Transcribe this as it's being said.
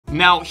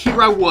Now,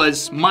 here I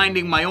was,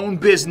 minding my own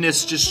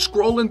business, just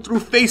scrolling through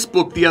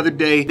Facebook the other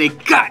day. They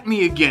got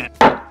me again.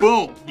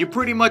 Boom, you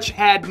pretty much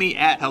had me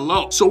at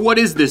hello. So what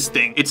is this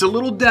thing? It's a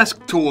little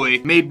desk toy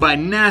made by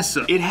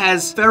NASA. It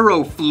has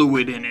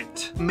FerroFluid in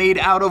it, made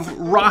out of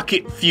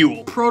rocket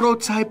fuel.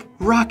 Prototype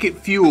rocket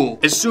fuel.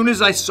 As soon as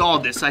I saw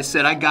this, I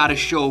said I gotta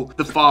show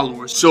the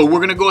followers. So we're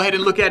gonna go ahead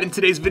and look at it in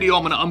today's video.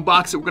 I'm gonna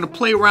unbox it. We're gonna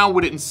play around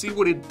with it and see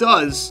what it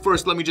does.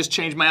 First, let me just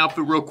change my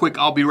outfit real quick.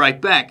 I'll be right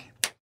back.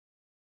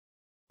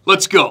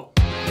 Let's go.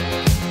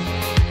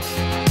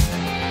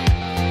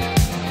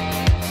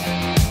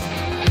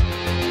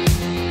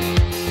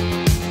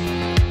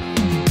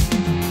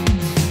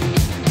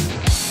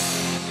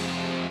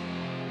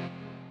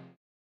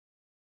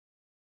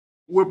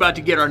 We're about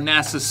to get our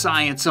NASA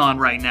science on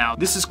right now.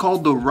 This is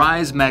called the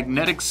Rize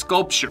magnetic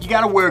sculpture. You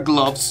gotta wear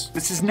gloves.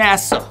 This is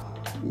NASA.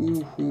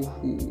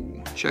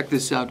 Ooh. Check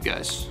this out,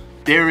 guys.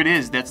 There it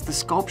is. That's the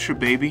sculpture,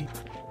 baby.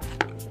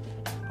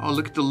 Oh,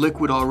 look at the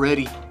liquid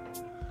already.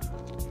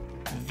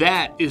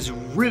 That is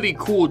really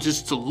cool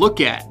just to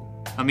look at.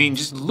 I mean,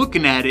 just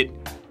looking at it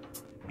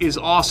is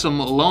awesome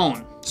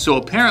alone. So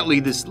apparently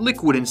this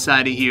liquid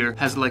inside of here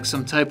has like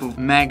some type of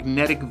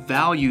magnetic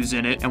values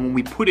in it, and when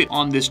we put it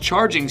on this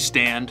charging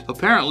stand,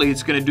 apparently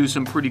it's gonna do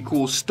some pretty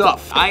cool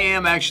stuff. I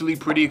am actually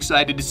pretty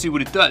excited to see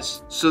what it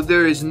does. So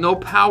there is no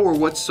power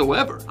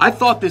whatsoever. I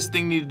thought this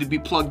thing needed to be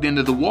plugged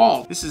into the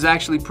wall. This is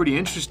actually pretty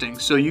interesting.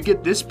 So you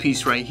get this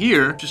piece right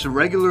here, just a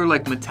regular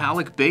like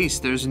metallic base.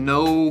 There's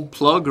no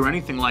plug or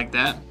anything like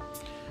that.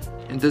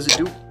 And does it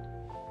do?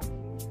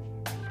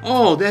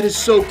 Oh, that is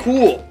so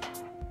cool.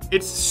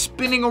 It's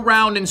spinning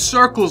around in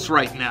circles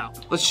right now.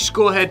 Let's just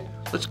go ahead.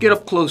 Let's get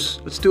up close.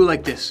 Let's do it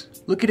like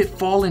this. Look at it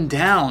falling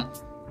down.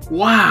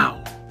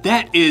 Wow,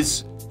 that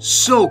is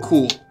so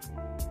cool.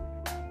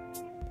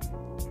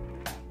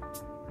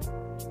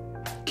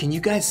 Can you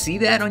guys see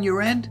that on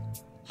your end?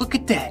 Look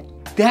at that.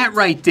 That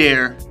right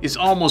there is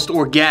almost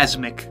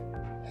orgasmic.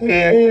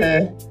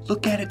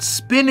 Look at it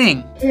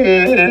spinning.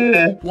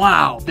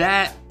 Wow,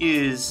 that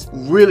is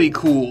really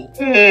cool.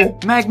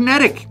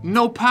 Magnetic,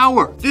 no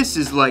power. This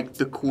is like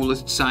the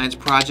coolest science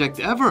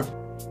project ever.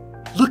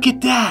 Look at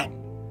that.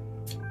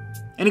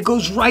 And it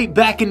goes right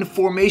back into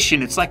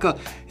formation. It's like an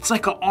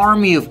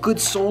army of good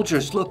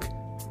soldiers. Look.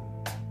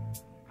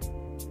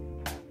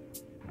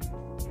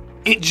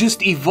 It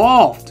just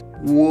evolved.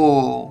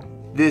 Whoa,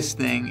 this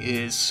thing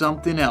is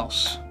something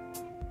else.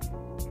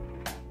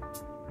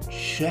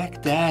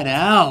 Check that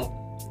out.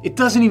 It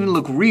doesn't even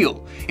look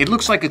real. It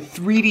looks like a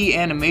 3D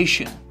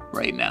animation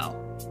right now.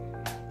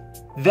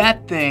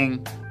 That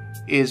thing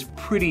is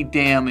pretty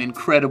damn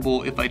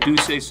incredible, if I do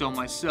say so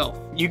myself.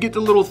 You get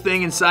the little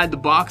thing inside the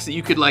box that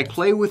you could like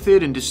play with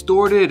it and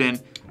distort it, and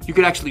you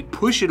could actually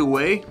push it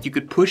away. You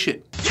could push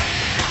it.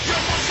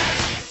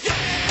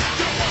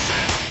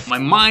 My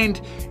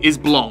mind is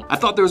blown. I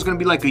thought there was gonna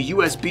be like a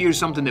USB or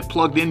something that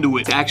plugged into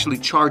it to actually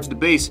charge the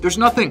base. There's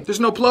nothing, there's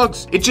no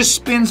plugs. It just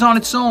spins on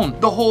its own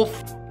the whole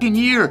fucking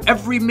year,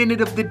 every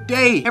minute of the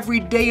day, every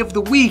day of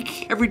the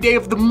week, every day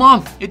of the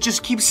month. It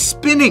just keeps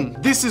spinning.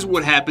 This is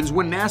what happens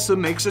when NASA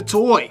makes a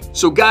toy.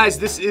 So guys,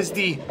 this is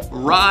the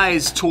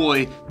Rize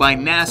toy by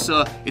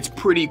NASA. It's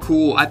pretty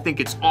cool. I think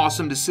it's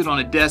awesome to sit on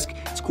a desk.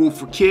 It's cool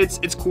for kids,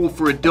 it's cool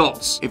for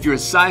adults. If you're a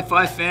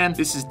sci-fi fan,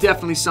 this is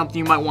definitely something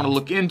you might want to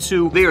look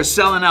into. They are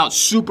selling out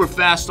super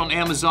fast on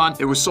Amazon.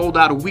 They were sold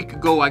out a week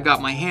ago. I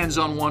got my hands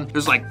on one.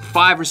 There's like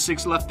 5 or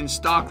 6 left in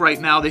stock right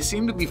now. They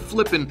seem to be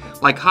flipping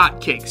like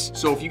hotcakes.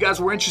 So if you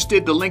guys were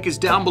interested, the link is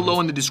down below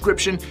in the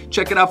description.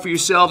 Check it out for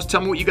yourselves.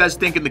 Tell me what you guys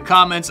think in the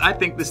comments. I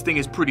think this thing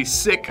is pretty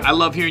sick. I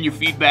love hearing your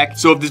feedback.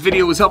 So if this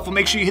video was helpful,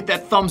 make sure you hit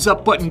that thumbs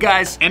up button,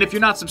 guys. And if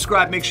you're not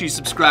subscribed, make sure you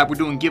subscribe. We're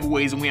doing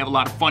giveaways and we have a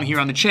lot of fun here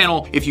on the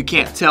channel. If you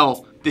can't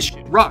tell, this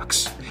shit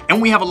rocks.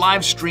 And we have a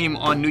live stream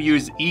on New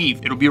Year's Eve.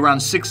 It'll be around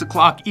 6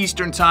 o'clock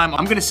Eastern time.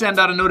 I'm gonna send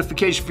out a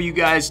notification for you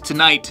guys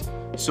tonight,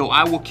 so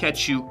I will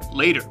catch you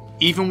later.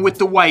 Even with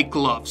the white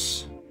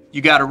gloves,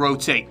 you gotta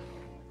rotate.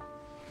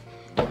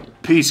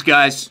 Peace,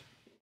 guys.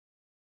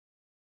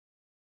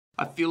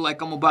 I feel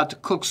like I'm about to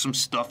cook some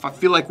stuff. I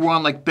feel like we're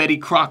on like Betty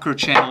Crocker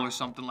channel or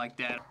something like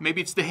that.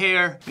 Maybe it's the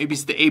hair, maybe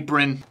it's the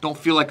apron. Don't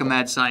feel like a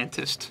mad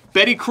scientist.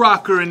 Betty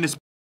Crocker in this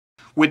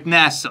with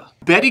NASA.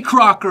 Betty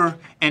Crocker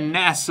and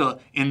NASA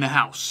in the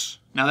house.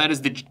 Now that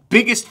is the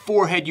biggest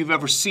forehead you've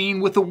ever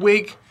seen with a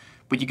wig,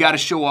 but you gotta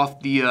show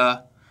off the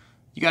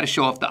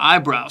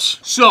eyebrows.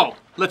 So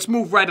let's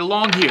move right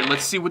along here.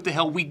 Let's see what the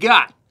hell we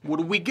got. What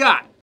do we got?